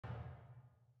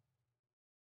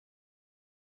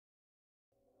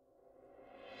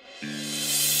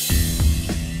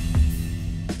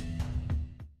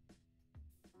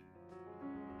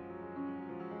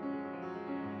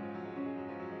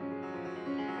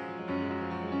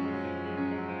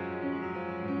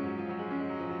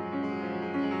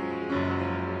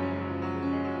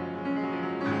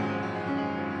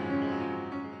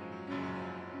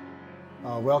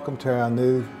Welcome to our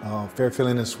new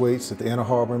Fairfield Inn & Suites at the Inner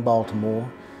Harbor in Baltimore.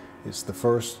 It's the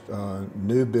first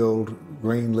new build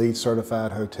green LEED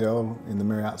certified hotel in the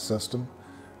Marriott system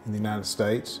in the United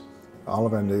States. All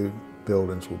of our new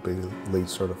buildings will be LEED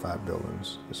certified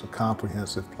buildings. It's a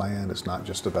comprehensive plan. It's not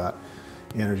just about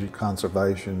energy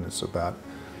conservation. It's about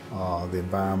the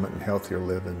environment and healthier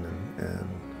living, and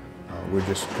we're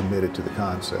just committed to the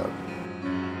concept.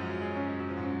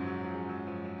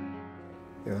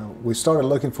 We started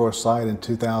looking for a site in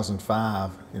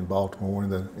 2005 in Baltimore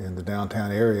in the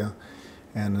downtown area,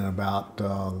 and in about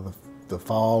the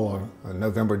fall or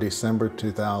November, December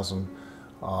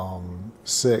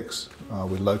 2006,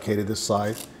 we located this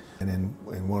site. And in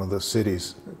one of the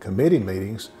city's committee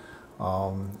meetings,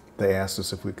 they asked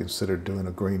us if we considered doing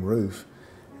a green roof.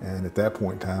 And at that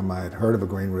point in time, I had heard of a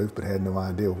green roof, but had no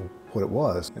idea what it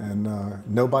was. And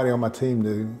nobody on my team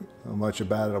knew much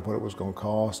about it or what it was going to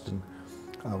cost. And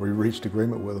we reached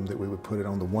agreement with them that we would put it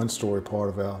on the one-story part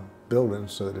of our building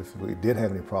so that if we did have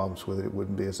any problems with it, it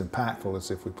wouldn't be as impactful as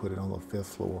if we put it on the 5th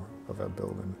floor of our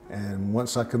building. And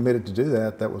once I committed to do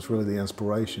that, that was really the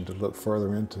inspiration to look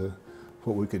further into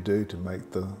what we could do to make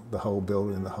the whole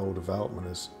building and the whole development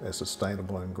as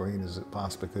sustainable and green as it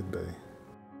possibly could be.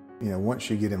 You know, once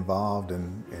you get involved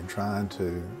in trying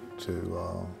to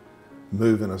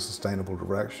move in a sustainable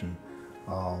direction,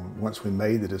 once we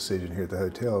made the decision here at the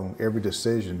hotel, every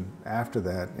decision after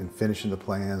that in finishing the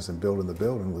plans and building the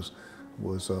building was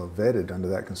vetted under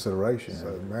that consideration.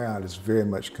 So Marriott is very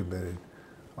much committed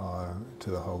to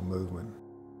the whole movement.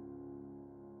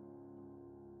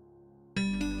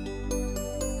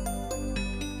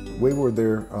 We were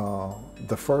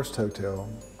the first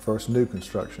new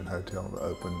construction hotel to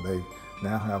open. They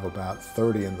now have about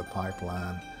 30 in the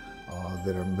pipeline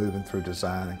that are moving through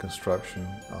design and construction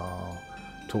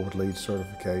toward LEED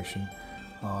certification.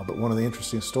 But one of the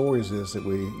interesting stories is that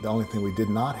the only thing we did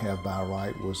not have by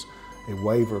right was a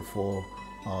waiver for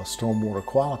stormwater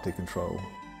quality control.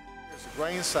 There's a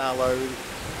grain silo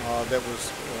that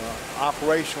was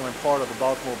operational and part of the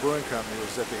Baltimore Brewing Company. It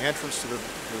was at the entrance to the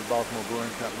Baltimore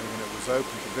Brewing Company when it was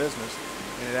open for business,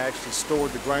 and it actually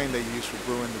stored the grain they used for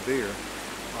brewing the beer.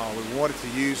 We wanted to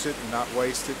use it and not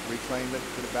waste it, reclaim it,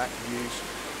 put it back to use.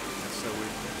 And so we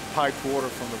piped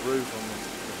water from the roof on the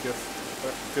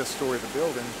fifth story of the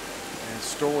building and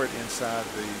store it inside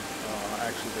the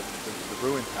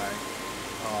brewing tank,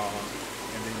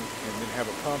 and then have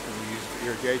a pump, and we use it for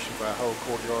irrigation for our whole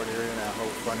courtyard area and our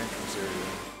whole front entrance area.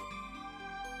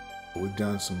 We've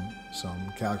done some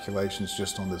calculations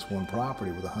just on this one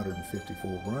property with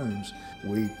 154 rooms.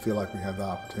 We feel like we have the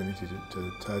opportunity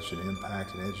to touch and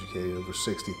impact and educate over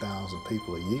 60,000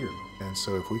 people a year. And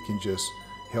so if we can just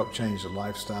help change the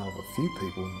lifestyle of a few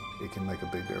people, it can make a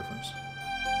big difference.